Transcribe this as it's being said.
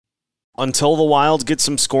Until the Wild get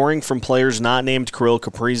some scoring from players not named Kirill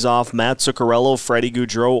Kaprizov, Matt Zuccarello, Freddie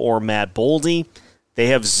Gaudreau, or Matt Boldy, they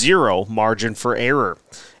have zero margin for error.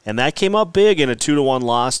 And that came up big in a 2-1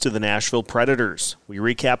 loss to the Nashville Predators. We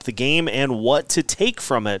recap the game and what to take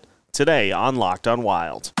from it today on Locked on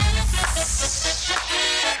Wild.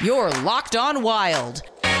 You're Locked on Wild,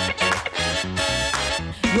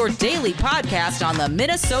 your daily podcast on the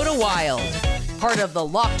Minnesota Wild. Part of the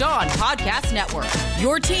Locked On Podcast Network,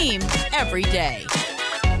 your team every day.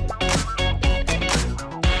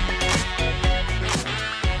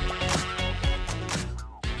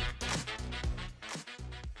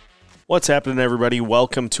 What's happening, everybody?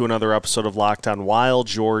 Welcome to another episode of Locked on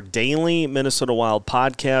Wild, your daily Minnesota Wild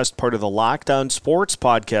podcast, part of the Locked On Sports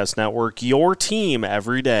Podcast Network, your team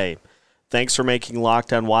every day. Thanks for making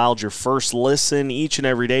Locked on Wild your first listen each and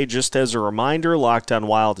every day. Just as a reminder, Locked on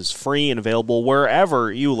Wild is free and available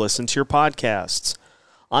wherever you listen to your podcasts.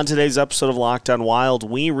 On today's episode of Locked on Wild,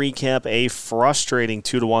 we recap a frustrating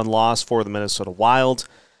 2-1 loss for the Minnesota Wild,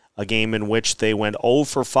 a game in which they went 0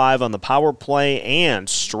 for 5 on the power play and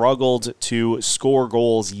struggled to score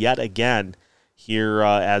goals yet again here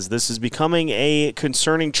as this is becoming a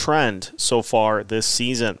concerning trend so far this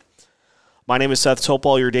season. My name is Seth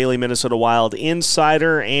Topol, your daily Minnesota Wild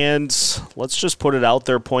insider, and let's just put it out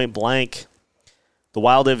there point blank. The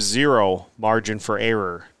Wild have zero margin for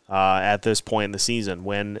error at this point in the season.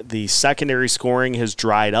 When the secondary scoring has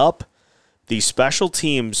dried up, the special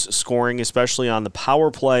teams scoring, especially on the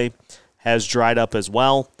power play, has dried up as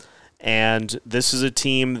well. And this is a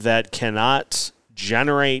team that cannot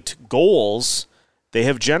generate goals. They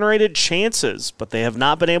have generated chances, but they have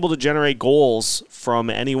not been able to generate goals from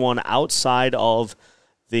anyone outside of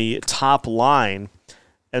the top line.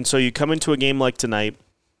 And so you come into a game like tonight,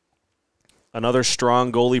 another strong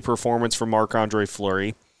goalie performance from Marc-Andre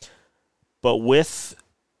Fleury, but with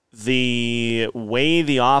the way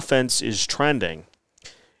the offense is trending,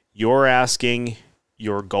 you're asking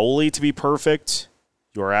your goalie to be perfect,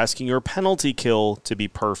 you're asking your penalty kill to be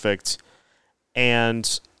perfect,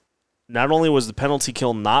 and not only was the penalty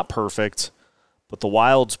kill not perfect, but the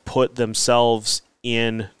Wilds put themselves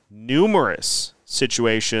in numerous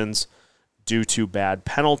situations due to bad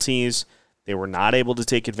penalties. They were not able to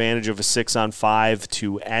take advantage of a 6-on-5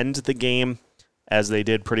 to end the game, as they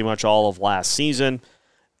did pretty much all of last season.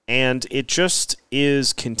 And it just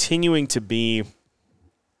is continuing to be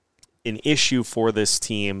an issue for this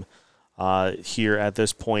team here at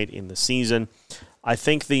this point in the season. I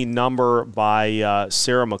think the number by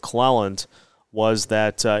Sarah McClelland was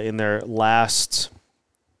that in their last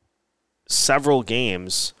several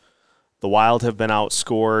games, the Wild have been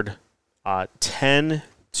outscored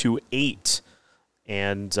 10-8,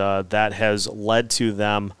 and that has led to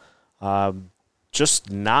them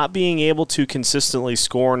just not being able to consistently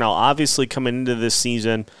score. Now, obviously, coming into this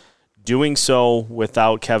season, doing so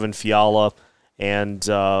without Kevin Fiala and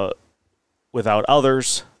without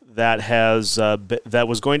others, that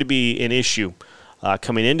was going to be an issue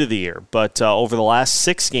coming into the year. But over the last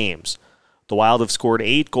 6 games, the Wild have scored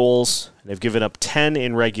 8 goals and have given up 10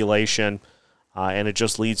 in regulation, and it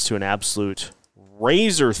just leads to an absolute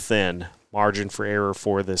razor-thin margin for error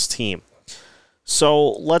for this team.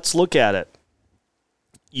 So let's look at it.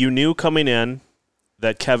 You knew coming in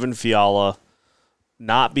that Kevin Fiala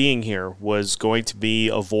not being here was going to be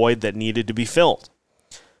a void that needed to be filled.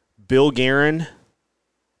 Bill Guerin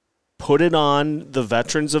put it on the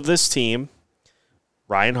veterans of this team,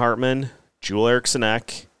 Ryan Hartman, Joel Eriksson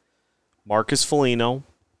Ek, Marcus Foligno,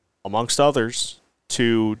 amongst others,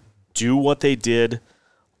 to do what they did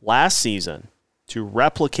last season, to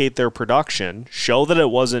replicate their production, show that it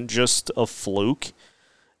wasn't just a fluke,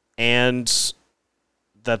 and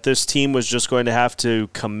that this team was just going to have to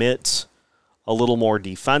commit a little more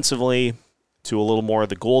defensively, to a little more of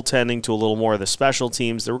the goaltending, to a little more of the special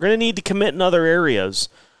teams. They were going to need to commit in other areas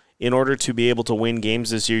in order to be able to win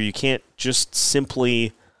games this year. You can't just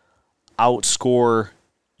simply outscore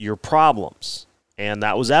your problems. And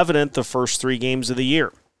that was evident the first 3 games of the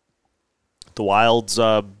year. The Wilds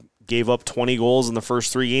gave up 20 goals in the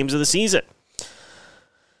first 3 games of the season.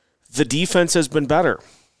 The defense has been better.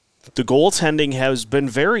 The goaltending has been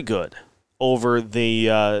very good over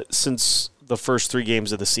since the first 3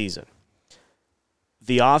 games of the season.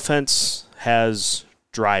 The offense has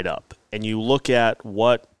dried up. And you look at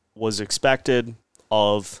what was expected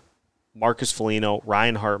of Marcus Foligno,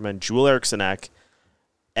 Ryan Hartman, Joel Eriksson Ek,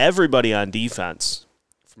 everybody on defense,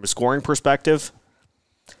 from a scoring perspective,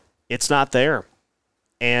 it's not there.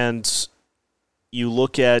 And you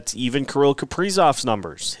look at even Kirill Kaprizov's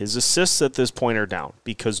numbers. His assists at this point are down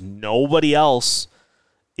because nobody else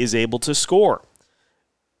is able to score.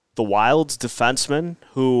 the Wild's defensemen,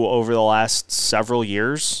 who over the last several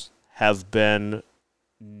years have been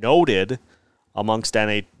noted amongst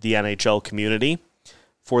the NHL community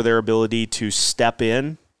for their ability to step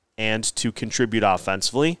in and to contribute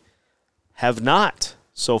offensively, have not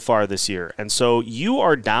so far this year. And so you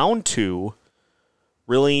are down to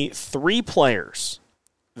really 3 players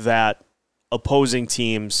that opposing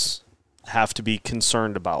teams have to be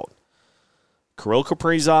concerned about. Kirill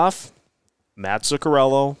Kaprizov, Matt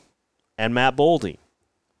Zuccarello, and Matt Boldy.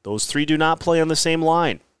 Those 3 do not play on the same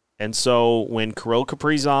line. And so when Kirill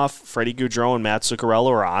Kaprizov, Freddie Gaudreau, and Matt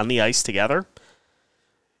Zuccarello are on the ice together,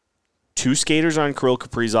 2 skaters on Kirill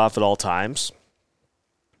Kaprizov at all times,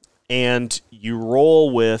 and you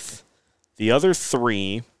roll with the other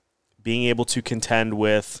 3 being able to contend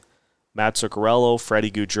with Matt Zuccarello,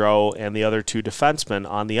 Freddie Gaudreau, and the other 2 defensemen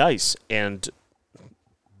on the ice. And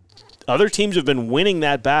other teams have been winning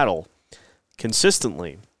that battle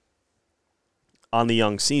consistently on the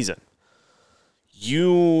young season.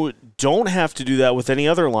 You don't have to do that with any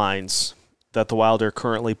other lines that the Wild are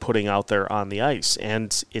currently putting out there on the ice.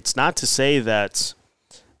 And it's not to say that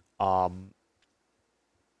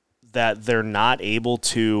that they're not able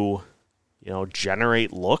to,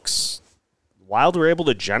 generate looks. Wild were able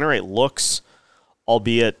to generate looks,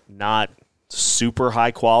 albeit not super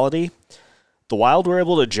high quality. The Wild were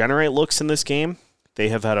able to generate looks in this game. They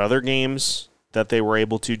have had other games that they were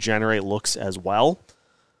able to generate looks as well.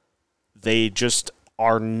 They just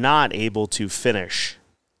are not able to finish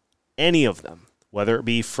any of them, whether it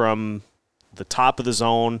be from the top of the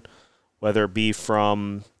zone, whether it be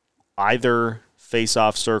from either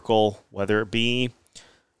face-off circle, whether it be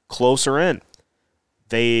closer in.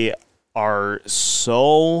 They are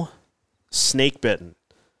so snake-bitten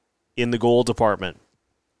in the goal department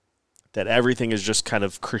that everything is just kind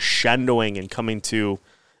of crescendoing and coming to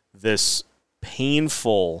this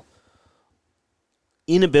painful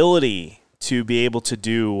inability to be able to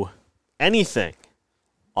do anything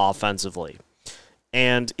offensively.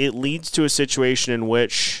 And it leads to a situation in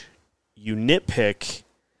which you nitpick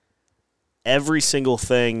every single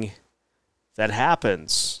thing that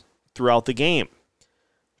happens throughout the game.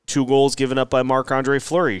 2 goals given up by Marc-Andre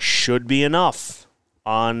Fleury should be enough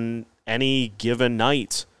on any given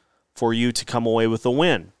night for you to come away with a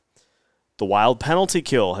win. The Wild penalty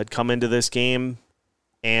kill had come into this game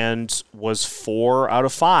and was 4 out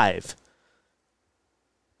of 5.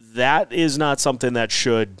 That is not something that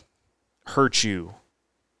should hurt you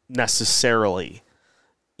necessarily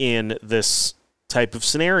in this type of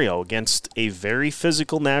scenario against a very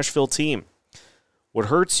physical Nashville team. What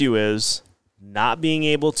hurts you is not being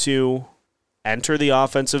able to enter the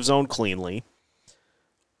offensive zone cleanly,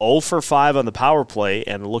 0 for 5 on the power play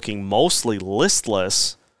and looking mostly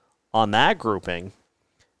listless on that grouping,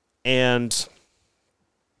 and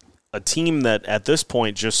a team that at this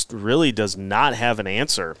point just really does not have an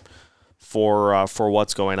answer for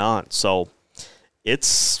what's going on. So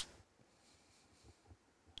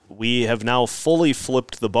we have now fully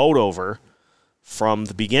flipped the boat over from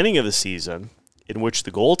the beginning of the season, in which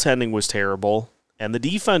the goaltending was terrible and the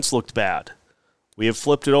defense looked bad. We have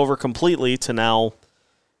flipped it over completely to now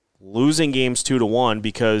losing games 2-1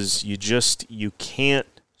 because you can't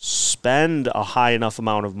spend a high enough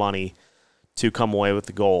amount of money to come away with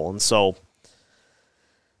the goal. And so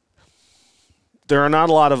there are not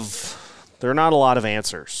a lot of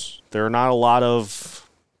answers. There are not a lot of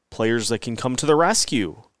players that can come to the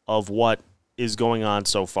rescue of what is going on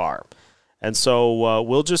so far. And so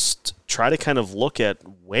we'll just try to kind of look at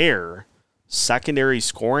where secondary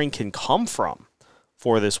scoring can come from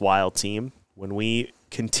for this Wild team when we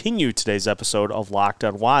continue today's episode of Locked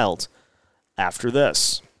On Wild after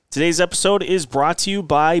this. Today's episode is brought to you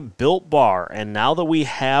by Built Bar, and now that we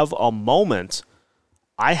have a moment,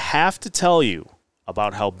 I have to tell you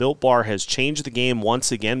about how Built Bar has changed the game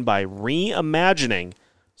once again by reimagining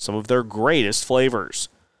some of their greatest flavors.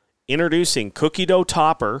 Introducing Cookie Dough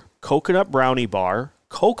Topper, Coconut Brownie Bar,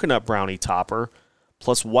 Coconut Brownie Topper,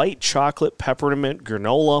 plus White Chocolate Peppermint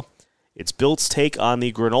Granola. It's Built's take on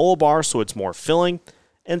the granola bar, so it's more filling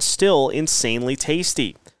and still insanely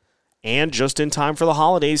tasty. And just in time for the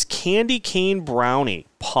holidays, Candy Cane Brownie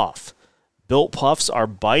Puff. Built Puffs are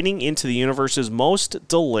biting into the universe's most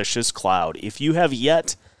delicious cloud. If you have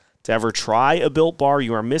yet to ever try a Built Bar,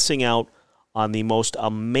 you are missing out on the most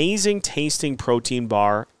amazing tasting protein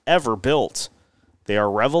bar ever built. They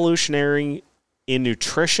are revolutionary in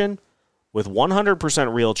nutrition with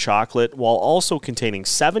 100% real chocolate while also containing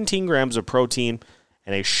 17 grams of protein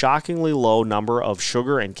and a shockingly low number of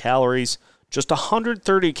sugar and calories, just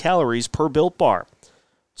 130 calories per Built Bar.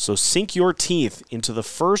 So sink your teeth into the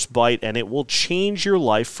first bite and it will change your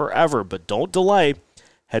life forever. But don't delay.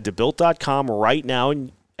 Head to Built.com right now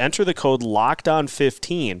and enter the code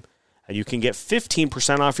LOCKEDON15 and you can get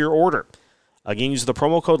 15% off your order. Again, use the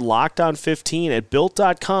promo code LOCKEDON15 at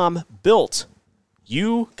Built.com. Built.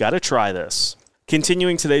 You got to try this.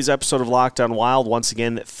 Continuing today's episode of Locked On Wild, once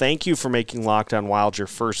again, thank you for making Locked On Wild your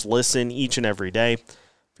first listen each and every day.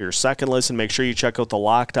 For your second listen, make sure you check out the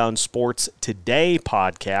Locked On Sports Today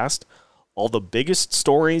podcast. All the biggest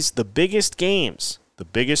stories, the biggest games, the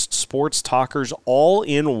biggest sports talkers all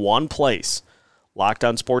in one place. Locked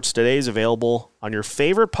On Sports Today is available on your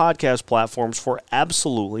favorite podcast platforms for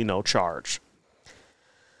absolutely no charge.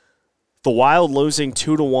 The Wild losing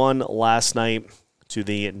 2-1 last night to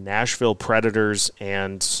the Nashville Predators,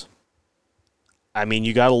 and I mean,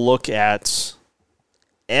 you got to look at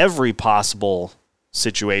every possible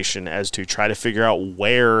situation as to try to figure out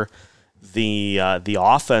where the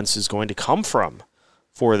offense is going to come from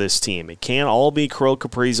for this team. It can't all be Kirill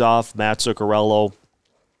Kaprizov, Matt Zuccarello,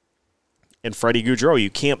 and Freddie Gaudreau. You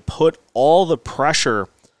can't put all the pressure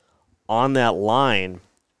on that line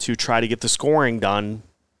to try to get the scoring done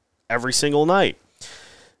every single night.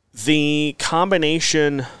 The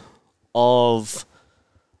combination of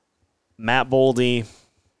Matt Boldy,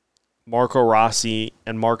 Marco Rossi,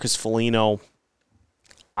 and Marcus Foligno,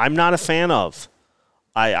 I'm not a fan of.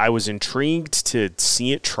 I was intrigued to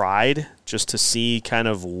see it tried, just to see kind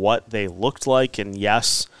of what they looked like. And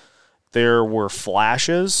yes, there were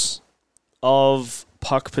flashes of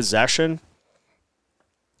puck possession.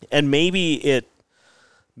 And maybe it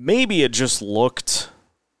just looked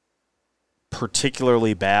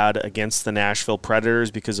particularly bad against the Nashville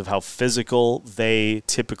Predators because of how physical they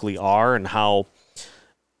typically are and how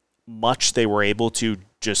much they were able to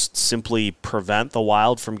just simply prevent the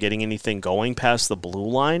Wild from getting anything going past the blue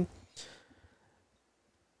line.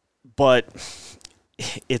 But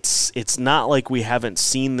it's not like we haven't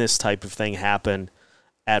seen this type of thing happen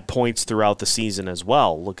at points throughout the season as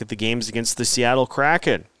well. Look at the games against the Seattle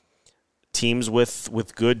Kraken. Teams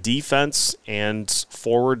with good defense and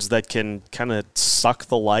forwards that can kind of suck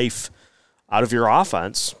the life out of your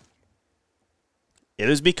offense. It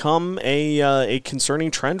has become a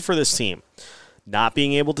concerning trend for this team, not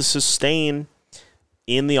being able to sustain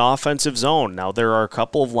in the offensive zone. Now, there are a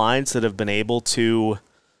couple of lines that have been able to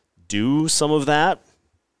do some of that,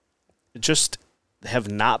 just have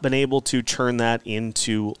not been able to turn that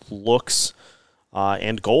into looks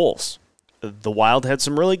and goals. The Wild had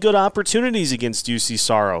some really good opportunities against UC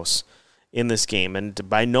Saros in this game, and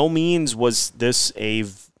by no means was this a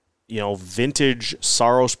vintage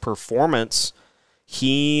Saros performance.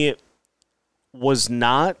 He was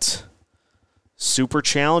not super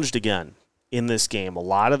challenged again in this game. A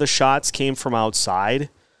lot of the shots came from outside.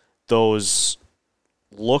 Those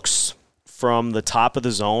looks from the top of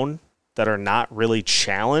the zone that are not really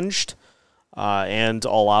challenged and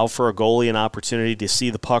allow for a goalie an opportunity to see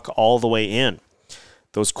the puck all the way in.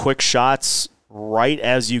 Those quick shots right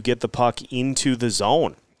as you get the puck into the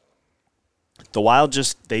zone. The Wild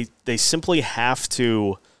just, they simply have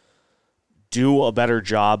to do a better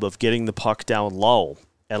job of getting the puck down low.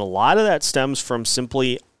 And a lot of that stems from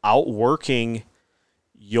simply outworking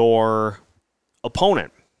your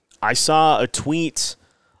opponent. I saw a tweet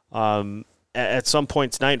at some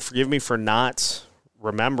point tonight, forgive me for not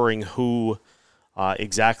remembering who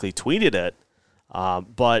exactly tweeted it,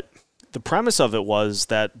 but the premise of it was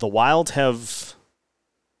that the Wild have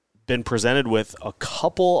been presented with a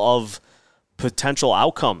couple of potential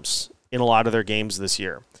outcomes in a lot of their games this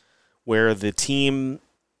year, where the team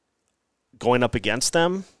going up against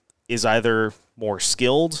them is either more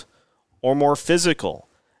skilled or more physical.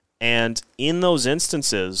 And in those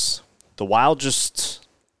instances, the Wild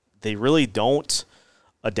they really don't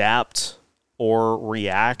adapt or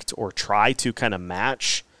react or try to kind of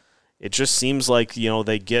match. It just seems like,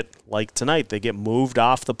 they get, like tonight, they get moved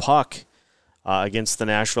off the puck against the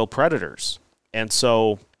Nashville Predators. And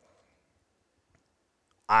so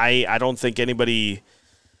I don't think anybody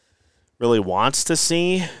really wants to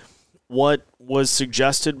see what was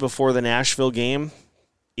suggested before the Nashville game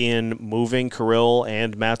in moving Kirill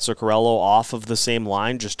and Matt Zuccarello off of the same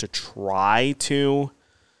line just to try to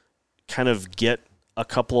kind of get a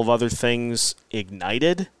couple of other things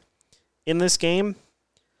ignited in this game,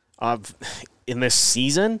 in this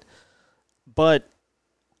season. But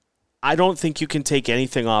I don't think you can take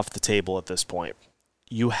anything off the table at this point.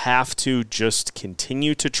 You have to just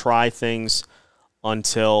continue to try things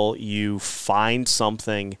until you find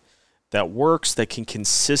something that works, that can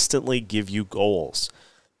consistently give you goals.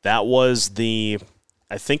 That was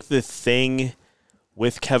I think the thing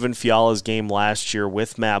with Kevin Fiala's game last year,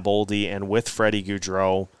 with Matt Boldy, and with Freddie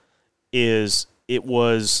Gaudreau, is it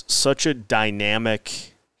was such a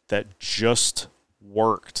dynamic that just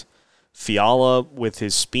worked. Fiala, with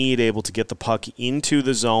his speed, able to get the puck into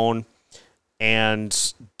the zone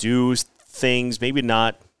and do things maybe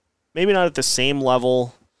not at the same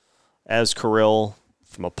level as Kirill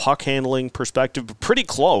from a puck handling perspective, but pretty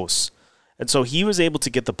close. And so he was able to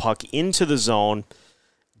get the puck into the zone,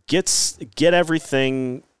 get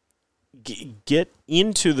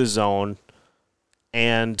into the zone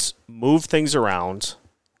and move things around,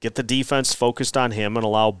 get the defense focused on him, and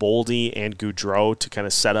allow Boldy and Gaudreau to kind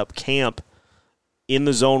of set up camp in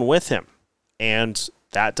the zone with him. And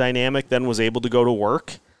that dynamic then was able to go to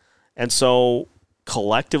work. And so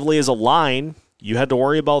collectively as a line, you had to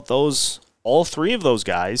worry about all three of those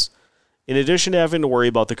guys, in addition to having to worry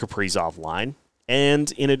about the Kaprizov line,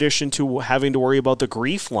 and in addition to having to worry about the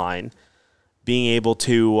Grief line being able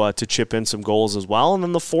to chip in some goals as well. And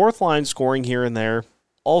then the fourth line scoring here and there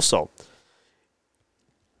also.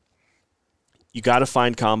 You got to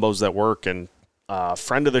find combos that work. And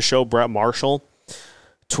friend of the show, Brett Marshall,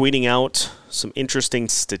 tweeting out some interesting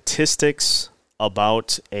statistics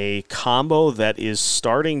about a combo that is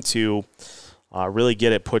starting to really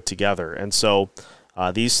get it put together. And so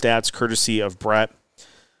these stats, courtesy of Brett,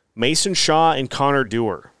 Mason Shaw and Connor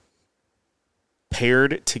Dewar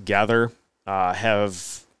paired together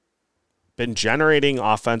have been generating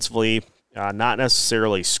offensively, not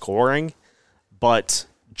necessarily scoring, but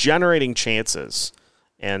generating chances.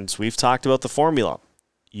 And we've talked about the formula.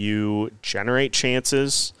 You generate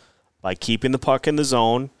chances by keeping the puck in the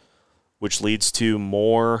zone, which leads to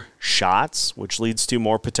more shots, which leads to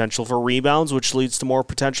more potential for rebounds, which leads to more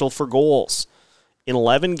potential for goals. In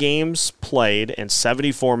 11 games played and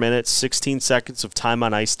 74 minutes, 16 seconds of time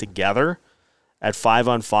on ice together at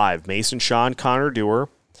 5-on-5, Mason Shaw and Connor Dewar,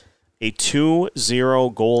 a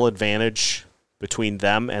 2-0 goal advantage between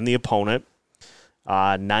them and the opponent,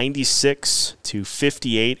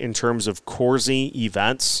 96-58 in terms of Corsi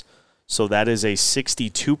events. So that is a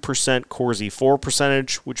 62% Corsi for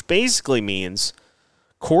percentage, which basically means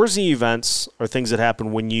Corsi events are things that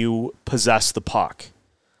happen when you possess the puck.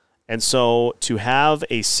 And so to have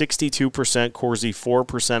a 62% Corsi for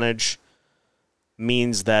percentage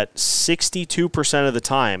means that 62% of the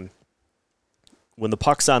time when the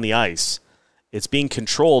puck's on the ice, it's being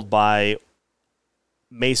controlled by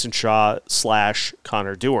Mason Shaw /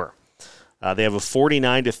 Connor Dewar. They have a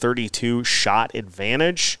 49-32 shot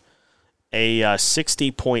advantage, a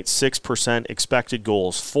 60.6% expected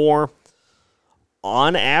goals for.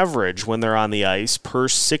 On average, when they're on the ice, per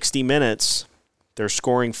 60 minutes, they're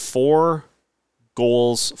scoring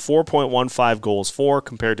 4.15 goals for,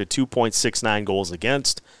 compared to 2.69 goals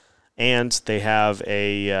against, and they have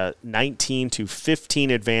a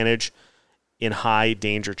 19-15 advantage in high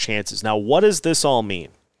danger chances. Now, what does this all mean?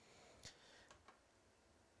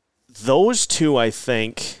 Those two, I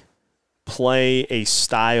think, play a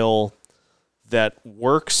style that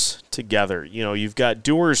works together. You know, you've got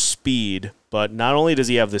Dewar's speed, but not only does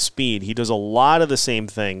he have the speed, he does a lot of the same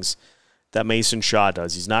things that Mason Shaw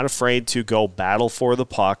does. He's not afraid to go battle for the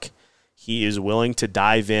puck. He is willing to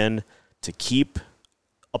dive in to keep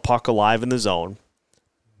a puck alive in the zone.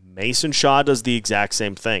 Mason Shaw does the exact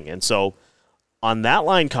same thing. And so on that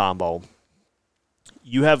line combo,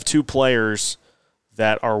 you have two players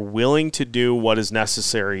that are willing to do what is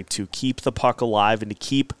necessary to keep the puck alive and to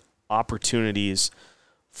keep opportunities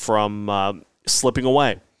from slipping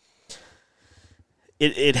away.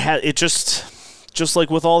 It just like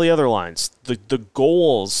with all the other lines, the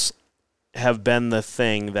goals have been the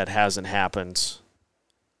thing that hasn't happened.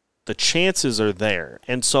 The chances are there.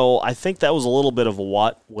 And so I think that was a little bit of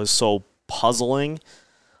what was so puzzling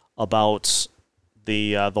about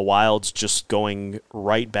the Wilds just going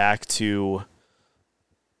right back to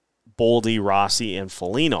Boldy, Rossi, and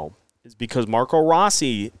Foligno, is because Marco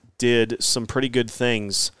Rossi did some pretty good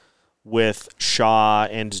things with Shaw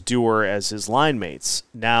and Dewar as his line mates.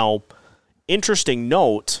 Now, interesting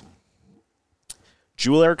note,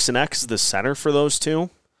 Joel Eriksson Ek is the center for those two.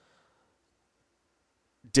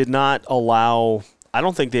 Did not allow, I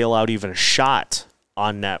don't think they allowed even a shot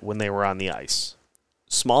on net when they were on the ice.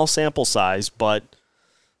 Small sample size, but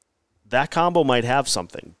that combo might have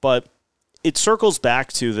something. But it circles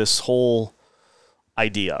back to this whole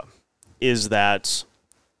idea, is that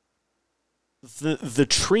the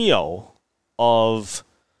trio of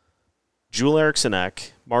Joel Eriksson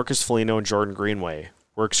Ek, Marcus Foligno, and Jordan Greenway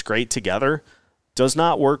works great together, does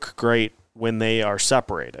not work great when they are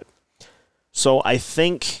separated. So I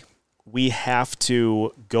think we have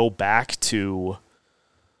to go back to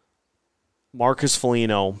Marcus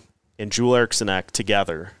Foligno and Joel Eriksson Ek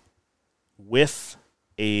together with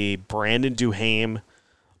a Brandon Duhaime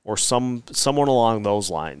or someone along those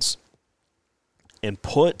lines and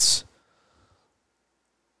put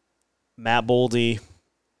Matt Boldy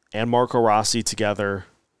and Marco Rossi together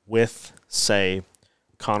with, say,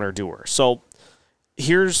 Connor Dewar. So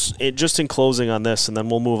here's it, just in closing on this, and then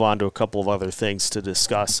we'll move on to a couple of other things to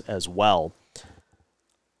discuss as well.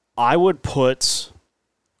 I would put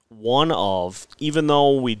even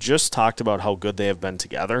though we just talked about how good they have been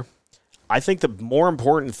together, I think the more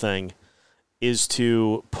important thing is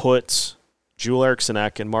to put Joel Eriksson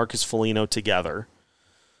Ek and Marcus Foligno together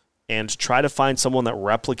and try to find someone that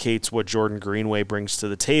replicates what Jordan Greenway brings to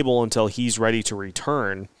the table until he's ready to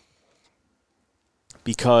return,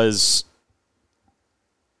 because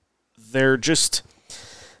there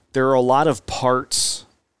are a lot of parts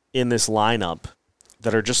in this lineup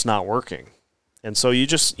that are just not working. And so you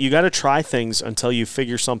got to try things until you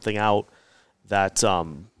figure something out that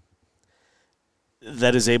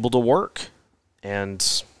that is able to work.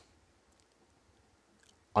 And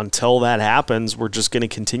until that happens, we're just going to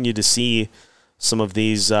continue to see some of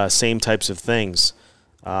these same types of things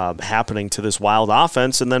happening to this Wild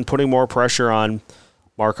offense, and then putting more pressure on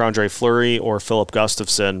Marc-Andre Fleury or Philip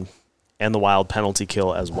Gustafsson and the Wild penalty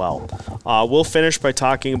kill as well. We'll finish by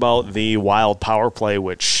talking about the Wild power play,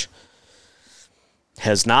 which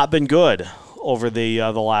has not been good over the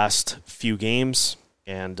last few games,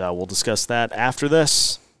 and we'll discuss that after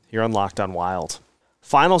this here on Locked On Wild.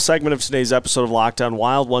 Final segment of today's episode of Locked On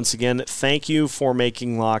Wild. Once again, thank you for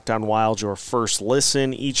making Locked On Wild your first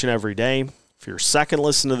listen each and every day. For your second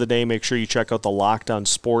listen of the day, make sure you check out the Locked On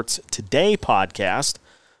Sports Today podcast,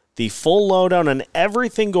 the full lowdown on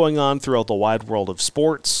everything going on throughout the wide world of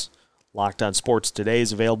sports. Locked On Sports Today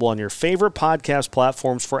is available on your favorite podcast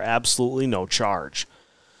platforms for absolutely no charge.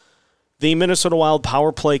 The Minnesota Wild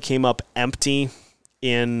power play came up empty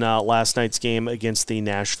in last night's game against the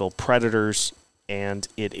Nashville Predators, and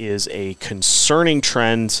it is a concerning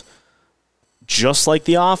trend, just like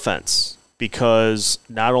the offense, because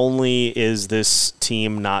not only is this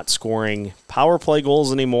team not scoring power play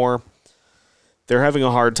goals anymore, they're having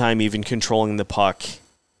a hard time even controlling the puck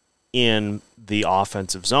in the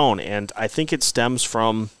offensive zone. And I think it stems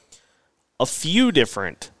from a few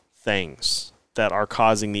different things that are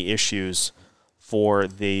causing the issues for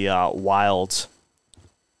the Wild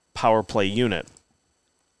power play unit.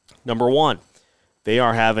 Number one, they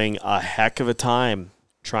are having a heck of a time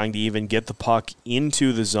trying to even get the puck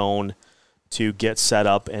into the zone to get set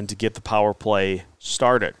up and to get the power play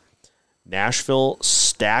started. Nashville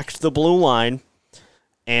stacked the blue line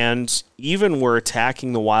and even were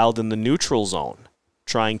attacking the Wild in the neutral zone,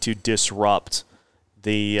 trying to disrupt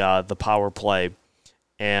the power play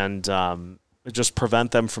and just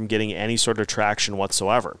prevent them from getting any sort of traction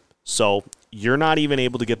whatsoever. So you're not even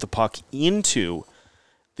able to get the puck into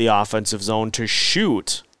the offensive zone to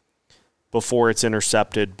shoot before it's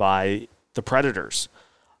intercepted by the Predators.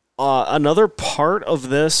 Another part of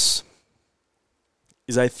this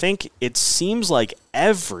is I think it seems like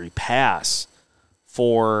every pass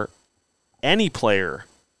for any player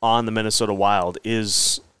on the Minnesota Wild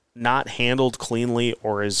is not handled cleanly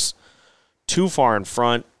or is too far in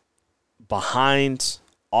front, behind,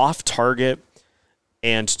 off target,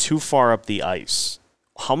 and too far up the ice.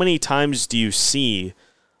 How many times do you see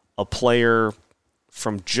a player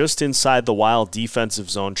from just inside the Wild defensive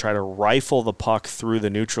zone try to rifle the puck through the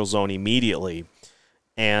neutral zone immediately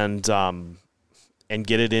and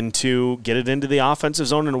get it into the offensive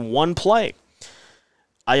zone in one play?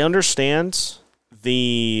 I understand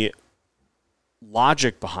the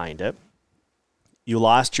logic behind it. You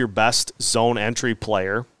lost your best zone entry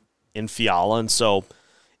player in Fiala, and so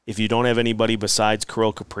if you don't have anybody besides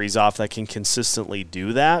Kirill Kaprizov that can consistently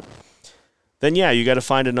do that, then yeah, you got to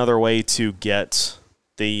find another way to get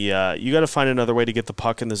the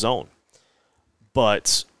puck in the zone.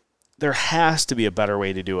 But there has to be a better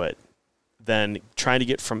way to do it than trying to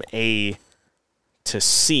get from A to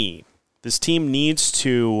C. This team needs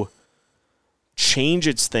to change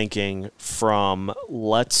its thinking from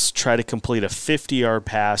let's try to complete a 50-yard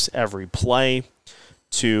pass every play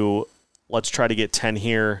to let's try to get 10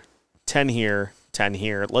 here, 10 here, 10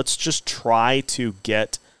 here. Let's just try to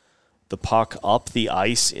get the puck up the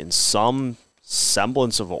ice in some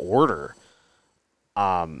semblance of order,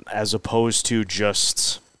 as opposed to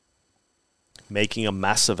just making a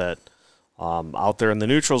mess of it out there in the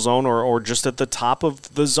neutral zone or just at the top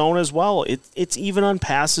of the zone as well. It's even on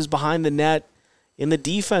passes behind the net in the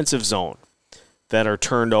defensive zone that are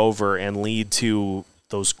turned over and lead to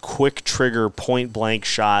those quick trigger point-blank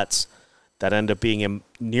shots that end up being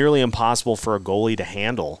nearly impossible for a goalie to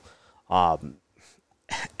handle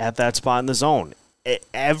at that spot in the zone.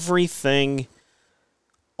 Everything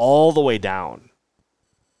all the way down.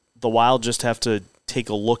 The Wild just have to take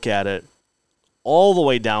a look at it all the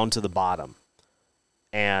way down to the bottom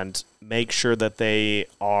and make sure that they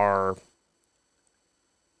are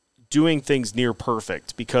doing things near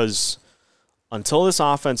perfect, because until this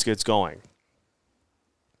offense gets going,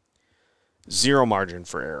 zero margin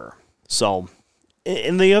for error. So,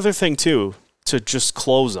 and the other thing too, to just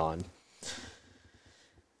close on,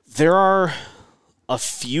 there are a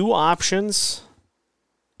few options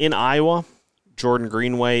in Iowa. Jordan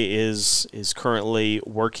Greenway is currently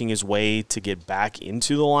working his way to get back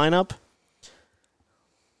into the lineup.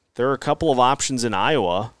 There are a couple of options in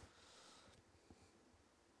Iowa.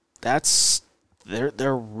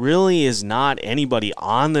 There really is not anybody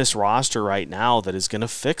on this roster right now that is going to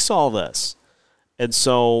fix all this. And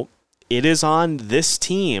so it is on this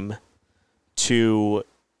team to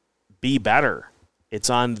be better. It's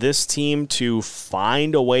on this team to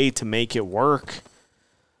find a way to make it work.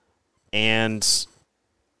 And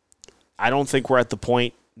I don't think we're at the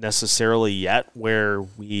point necessarily yet where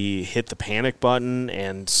we hit the panic button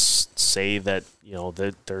and say that,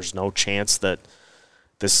 that there's no chance that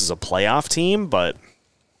this is a playoff team, but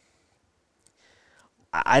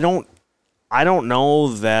I don't know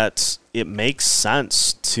that it makes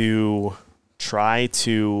sense to try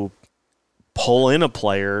to pull in a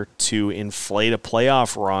player to inflate a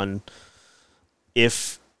playoff run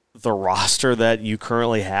if the roster that you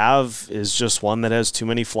currently have is just one that has too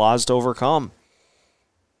many flaws to overcome.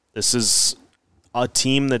 This is a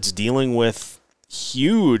team that's dealing with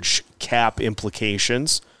huge cap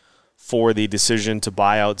implications for the decision to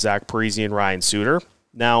buy out Zach Parise and Ryan Suter.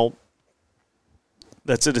 Now,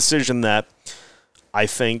 that's a decision that I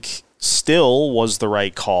think still was the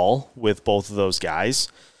right call with both of those guys,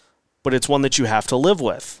 but it's one that you have to live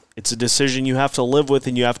with. It's a decision you have to live with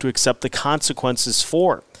and you have to accept the consequences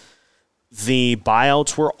for. The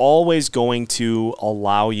buyouts were always going to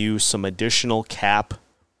allow you some additional cap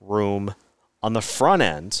room on the front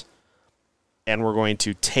end, and we're going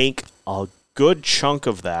to take a good chunk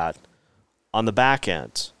of that on the back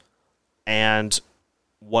end. And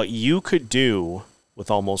what you could do with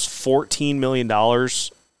almost $14 million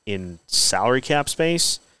in salary cap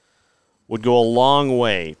space would go a long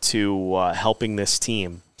way to helping this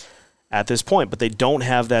team at this point, but they don't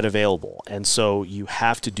have that available. And so you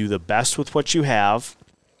have to do the best with what you have,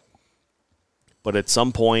 but at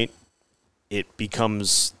some point it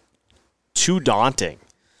becomes too daunting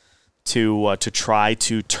to try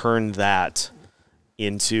to turn that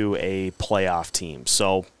into a playoff team.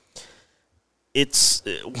 So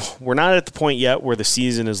we're not at the point yet where the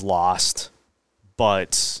season is lost,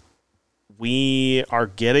 but we are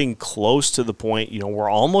getting close to the point, we're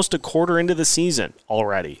almost a quarter into the season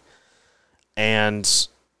already. And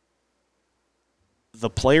the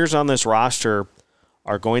players on this roster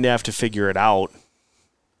are going to have to figure it out,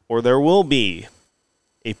 or there will be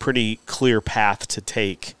a pretty clear path to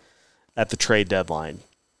take at the trade deadline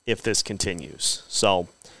if this continues. So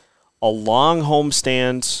a long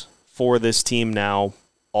homestand for this team now,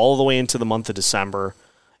 all the way into the month of December,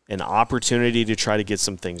 an opportunity to try to get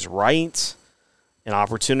some things right, an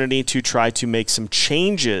opportunity to try to make some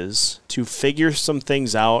changes, to figure some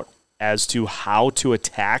things out as to how to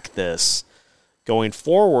attack this going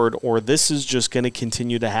forward, or this is just going to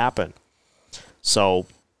continue to happen. So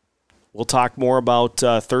we'll talk more about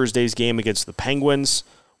Thursday's game against the Penguins.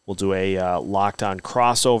 We'll do a Locked On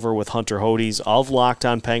crossover with Hunter Hodes of Locked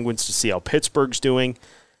On Penguins to see how Pittsburgh's doing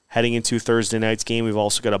heading into Thursday night's game. We've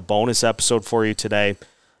also got a bonus episode for you today,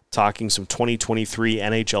 talking some 2023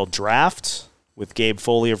 NHL draft with Gabe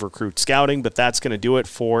Foley of Recruit Scouting, but that's going to do it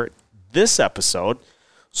for this episode.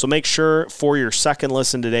 So make sure for your second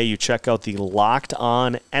listen today, you check out the Locked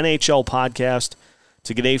On NHL podcast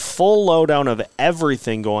to get a full lowdown of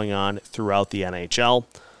everything going on throughout the NHL.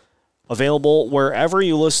 Available wherever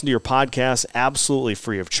you listen to your podcast, absolutely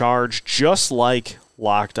free of charge, just like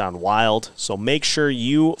Locked On Wild. So make sure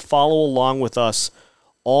you follow along with us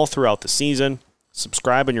all throughout the season.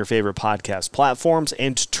 Subscribe on your favorite podcast platforms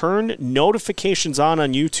and turn notifications on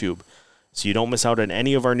YouTube so you don't miss out on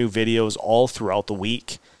any of our new videos all throughout the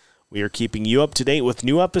week. We are keeping you up to date with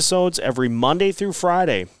new episodes every Monday through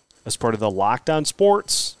Friday as part of the Locked On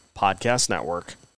Sports Podcast Network.